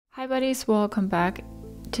Hi buddies, welcome back.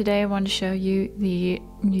 Today I want to show you the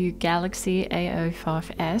new Galaxy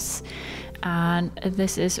A05s, and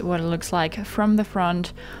this is what it looks like from the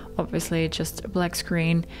front. Obviously just a black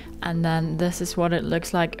screen, and then this is what it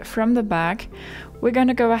looks like from the back. We're going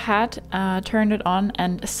to go ahead, turn it on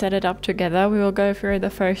and set it up together. We will go through the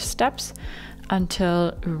first steps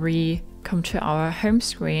until we come to our home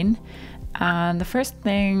screen. And the first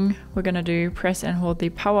thing we're gonna do, press and hold the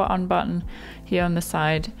power on button here on the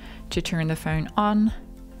side to turn the phone on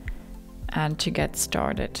and to get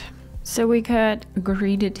started. So we could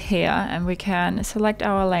read it here and we can select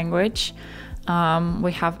our language.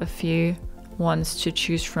 We have a few ones to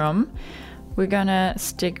choose from. We're gonna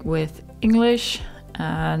stick with English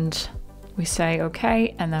and we say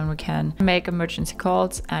okay, and then we can make emergency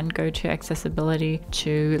calls and go to accessibility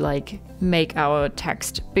to make our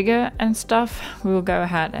text bigger and stuff. We will go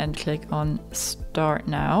ahead and click on start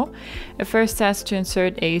now. It first says to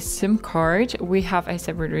insert a SIM card. We have a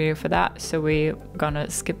separate video for that, so we're gonna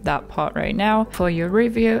skip that part right now. For your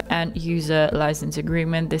review and user license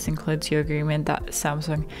agreement, this includes your agreement that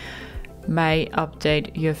Samsung may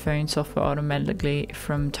update your phone software automatically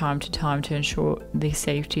from time to time to ensure the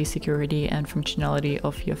safety, security and functionality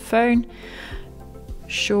of your phone.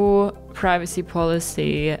 Sure, privacy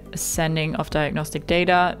policy, sending of diagnostic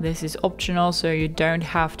data. This is optional, so you don't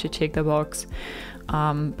have to tick the box,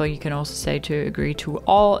 but you can also say to agree to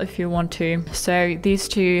all if you want to. So these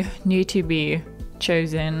two need to be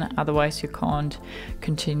chosen, otherwise you can't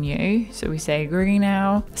continue. So we say agree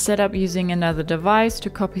now. Set up using another device to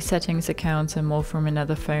copy settings, accounts and more from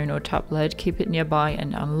another phone or tablet. Keep it nearby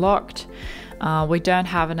and unlocked. We don't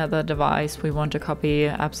have another device we want to copy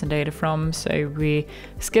apps and data from, so we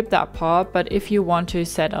skip that part. But if you want to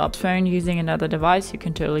set up phone using another device, you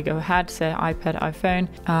can totally go ahead, say iPad,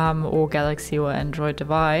 iPhone, or Galaxy or Android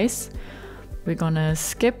device. We're gonna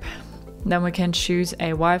skip. Then we can choose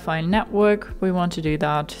a Wi-Fi network. We want to do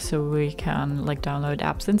that so we can download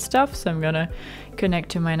apps and stuff. So I'm gonna connect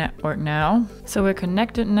to my network now. So we're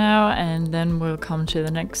connected now, and then we'll come to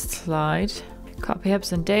the next slide. Copy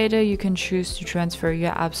apps and data. You can choose to transfer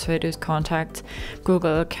your apps, photos, contacts,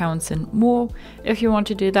 Google accounts and more. If you want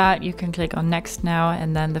to do that, you can click on next now,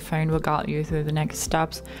 and then the phone will guide you through the next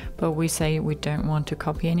steps, but we say we don't want to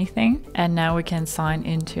copy anything. And now we can sign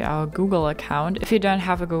into our Google account. If you don't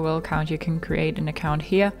have a Google account, you can create an account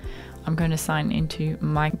here. I'm going to sign into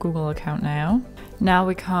my Google account now. Now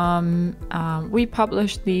we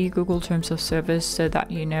publish the Google Terms of Service so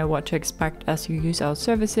that you know what to expect as you use our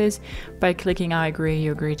services. By clicking I agree,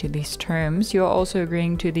 you agree to these terms. You're also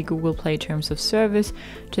agreeing to the Google Play Terms of Service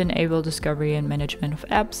to enable discovery and management of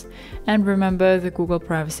apps. And remember, the Google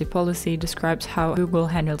privacy policy describes how Google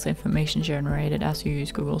handles information generated as you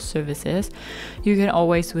use Google services. You can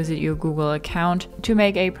always visit your Google account to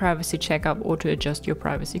make a privacy checkup or to adjust your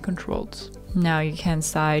privacy controls. Now you can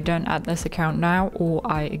say don't add this account now, or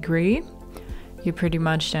I agree. You pretty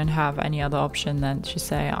much don't have any other option than to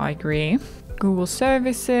say I agree. Google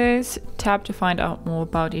services, tap to find out more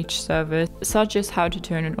about each service, such as how to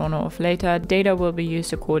turn it on or off later. Data will be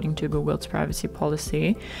used according to Google's privacy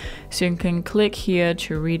policy. So you can click here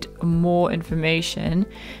to read more information,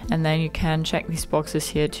 and then you can check these boxes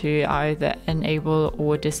here to either enable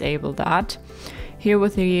or disable that. Here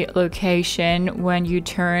with the location, when you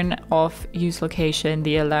turn off use location,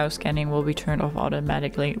 the allow scanning will be turned off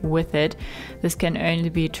automatically with it. This can only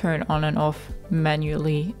be turned on and off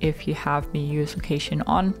manually if you have the use location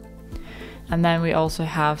on. And then we also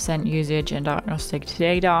have send usage and diagnostic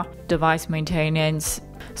data, device maintenance.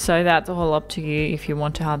 So that's all up to you if you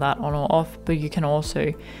want to have that on or off, but you can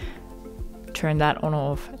also turn that on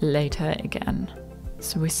or off later again.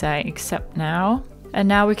 So we say accept now. And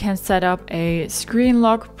now we can set up a screen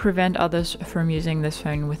lock, prevent others from using this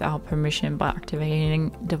phone without permission by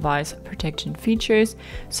activating device protection features.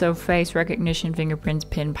 So face recognition, fingerprints,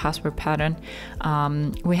 PIN, password pattern.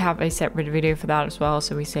 We have a separate video for that as well.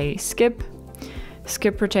 So we say skip.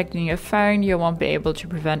 Skip protecting your phone. You won't be able to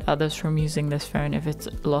prevent others from using this phone if it's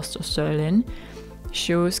lost or stolen.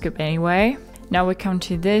 Sure, skip anyway. Now we come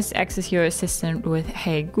to this, access your assistant with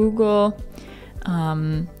Hey Google.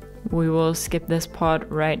 We will skip this part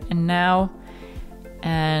right now,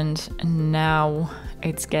 and now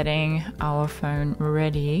it's getting our phone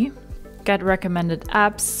ready. Get recommended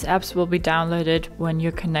apps. Apps will be downloaded when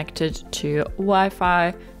you're connected to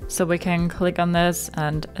Wi-Fi, so we can click on this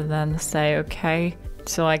and then say okay.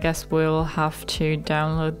 So I guess we'll have to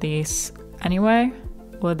download these anyway,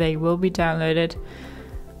 or they will be downloaded.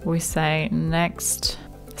 We say next.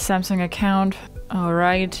 Samsung account.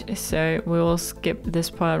 Alright, so we will skip this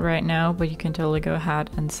part right now, but you can totally go ahead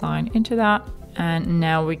and sign into that. And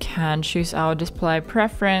now we can choose our display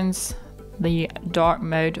preference, the dark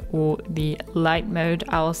mode or the light mode.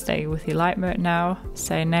 I'll stay with the light mode now.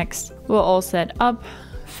 Say next. We're all set up.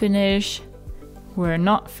 Finish. We're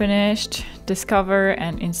not finished. Discover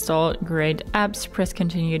and install great apps. Press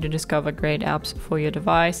continue to discover great apps for your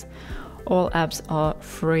device. All apps are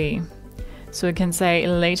free. So we can say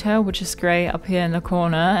later, which is gray up here in the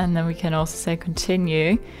corner, and then we can also say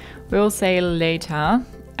continue. We'll say later.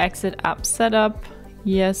 Exit app setup.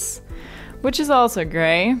 Yes. Which is also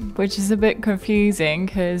gray, which is a bit confusing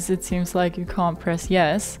because it seems like you can't press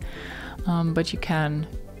yes, but you can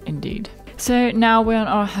indeed. So now we're on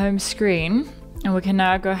our home screen. And we can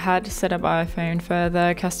now go ahead to set up our phone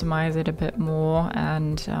further, customize it a bit more,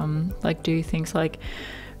 and like do things like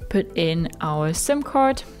put in our SIM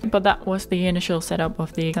card. But that was the initial setup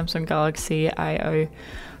of the Samsung Galaxy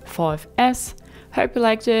A05s. Hope you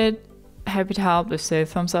liked it. Happy to help. If so,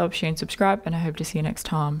 thumbs up, share and subscribe, and I hope to see you next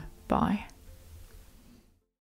time. Bye.